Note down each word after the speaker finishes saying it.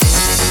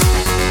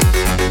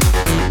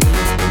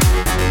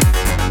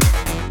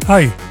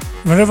Hi,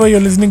 wherever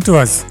you're listening to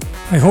us,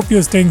 I hope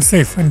you're staying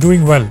safe and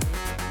doing well.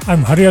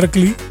 I'm Hari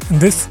Arakali,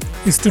 and this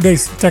is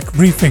today's Tech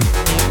Briefing.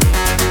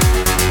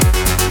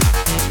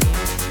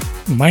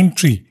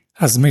 Mindtree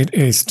has made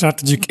a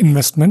strategic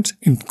investment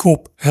in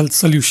Cope Health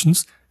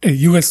Solutions, a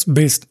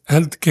US-based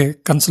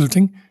healthcare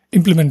consulting,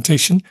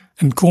 implementation,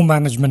 and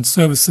co-management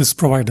services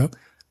provider.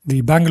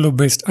 The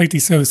Bangalore-based IT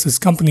services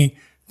company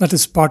that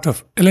is part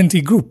of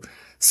L&T Group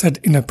said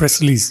in a press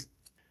release.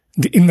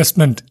 The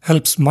investment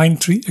helps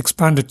Mindtree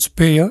expand its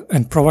payer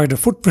and provider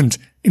footprint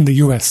in the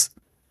US.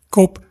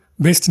 Cope,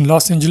 based in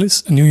Los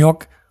Angeles and New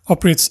York,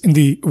 operates in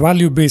the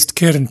value-based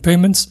care and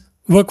payments,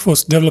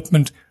 workforce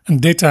development, and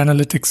data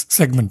analytics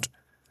segment.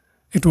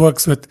 It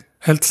works with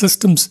health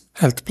systems,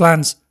 health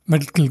plans,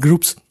 medical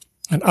groups,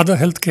 and other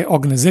healthcare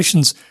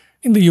organizations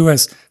in the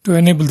US to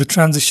enable the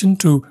transition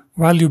to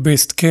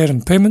value-based care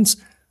and payments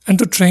and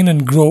to train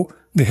and grow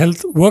the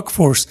health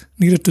workforce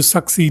needed to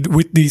succeed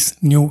with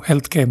these new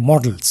healthcare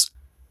models.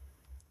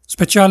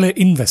 Speciale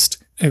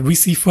Invest, a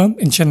VC firm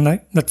in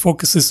Chennai that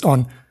focuses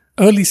on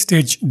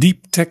early-stage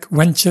deep tech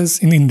ventures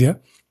in India,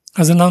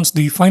 has announced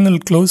the final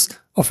close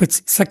of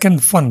its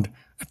second fund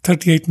at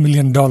 $38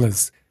 million.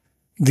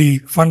 The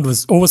fund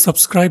was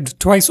oversubscribed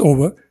twice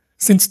over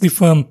since the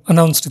firm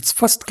announced its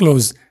first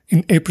close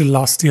in April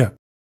last year.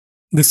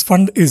 This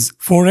fund is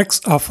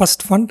 4x our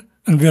first fund,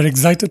 and we are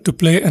excited to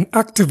play an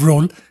active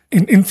role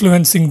in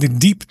influencing the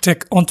deep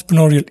tech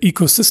entrepreneurial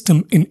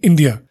ecosystem in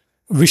India,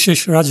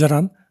 Vishesh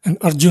Rajaram and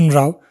Arjun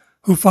Rao,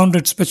 who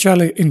founded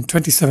Speciale in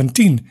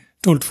 2017,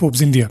 told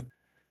Forbes India.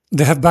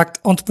 They have backed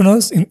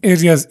entrepreneurs in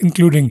areas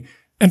including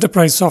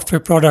enterprise software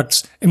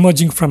products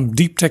emerging from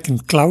deep tech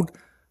and cloud,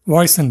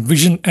 voice and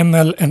vision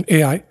ML and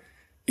AI,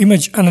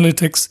 image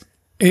analytics,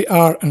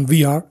 AR and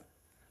VR,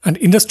 and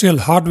industrial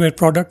hardware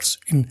products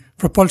in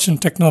propulsion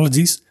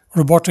technologies,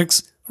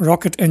 robotics,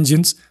 rocket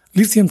engines,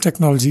 lithium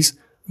technologies,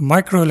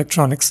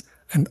 microelectronics,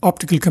 and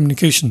optical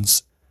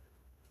communications.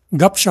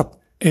 Gupshup,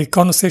 a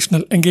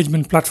conversational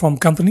engagement platform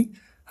company,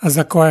 has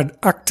acquired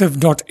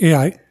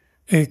Active.ai,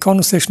 a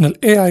conversational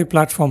AI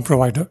platform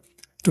provider,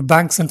 to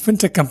banks and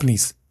fintech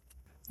companies.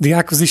 The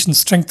acquisition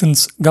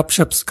strengthens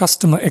Gupshup's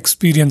customer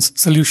experience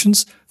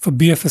solutions for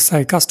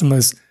BFSI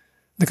customers,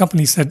 the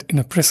company said in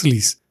a press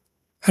release.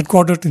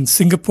 Headquartered in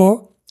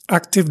Singapore,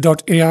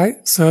 Active.ai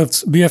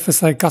serves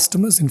BFSI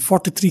customers in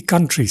 43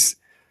 countries.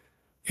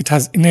 It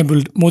has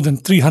enabled more than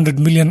 300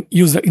 million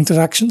user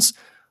interactions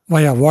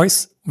via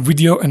voice,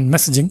 video, and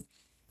messaging,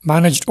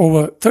 managed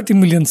over 30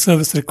 million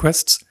service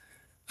requests,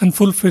 and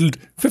fulfilled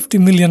 50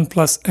 million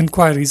plus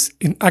enquiries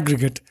in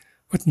aggregate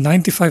with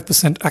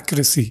 95%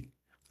 accuracy.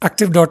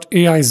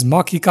 Active.ai's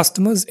marquee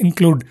customers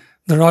include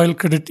the Royal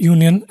Credit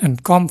Union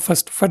and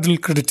Comfirst Federal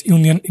Credit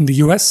Union in the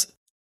US,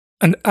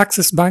 and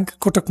Axis Bank,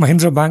 Kotak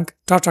Mahindra Bank,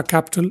 Tata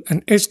Capital,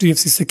 and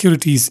HDFC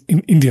Securities in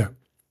India.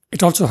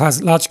 It also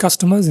has large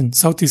customers in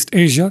Southeast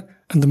Asia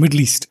and the Middle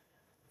East.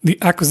 The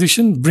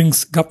acquisition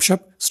brings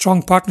Gupshup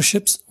strong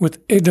partnerships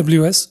with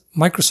AWS,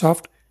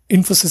 Microsoft,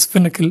 Infosys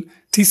Finacle,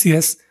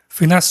 TCS,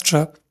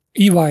 Finastra,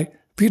 EY,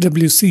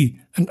 PwC,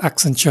 and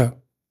Accenture.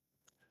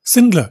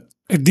 Sindler,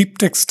 a deep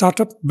tech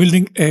startup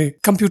building a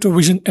computer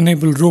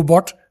vision-enabled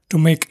robot to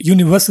make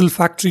universal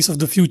factories of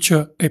the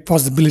future a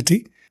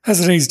possibility,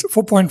 has raised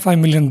 $4.5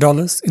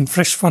 million in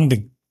fresh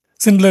funding.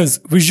 Sindler's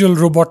visual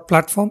robot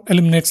platform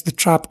eliminates the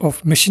trap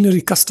of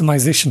machinery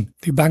customization,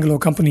 the Bangalore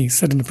company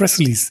said in a press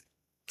release.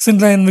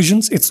 Sindler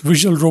envisions its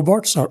visual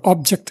robots or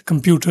object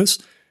computers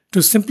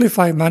to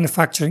simplify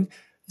manufacturing,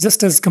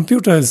 just as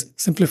computers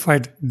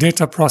simplified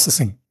data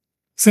processing.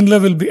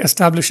 Sindler will be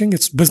establishing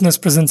its business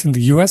presence in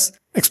the US,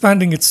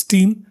 expanding its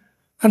team,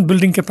 and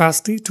building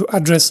capacity to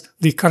address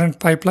the current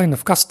pipeline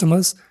of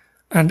customers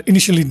and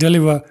initially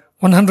deliver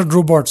 100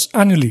 robots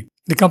annually,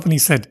 the company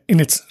said in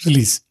its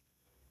release.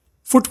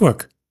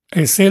 Footwork,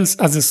 a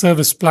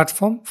sales-as-a-service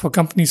platform for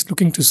companies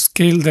looking to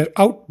scale their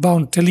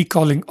outbound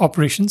telecalling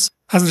operations,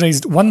 has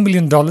raised $1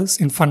 million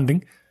in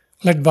funding,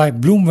 led by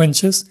Bloom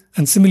Ventures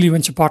and Simile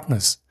Venture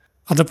Partners.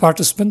 Other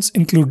participants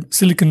include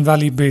Silicon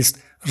Valley-based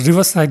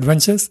Riverside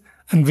Ventures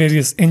and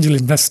various angel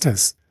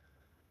investors.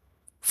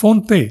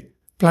 PhonePe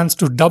plans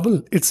to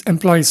double its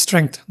employee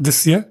strength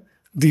this year,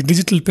 the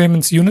digital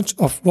payments unit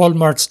of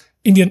Walmart's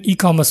Indian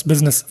e-commerce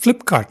business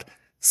Flipkart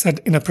said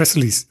in a press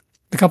release.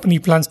 The company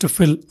plans to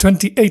fill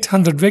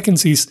 2,800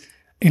 vacancies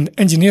in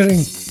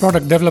engineering,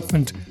 product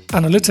development,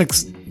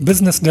 analytics,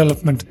 business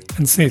development,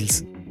 and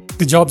sales.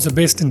 The jobs are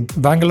based in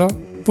Bangalore,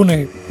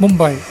 Pune,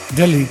 Mumbai,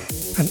 Delhi,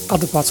 and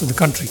other parts of the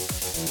country.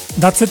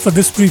 That's it for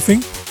this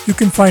briefing. You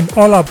can find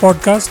all our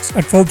podcasts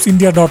at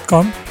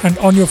ForbesIndia.com and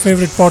on your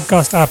favorite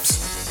podcast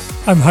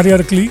apps. I'm Hari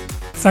Arakali.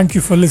 Thank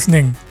you for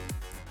listening.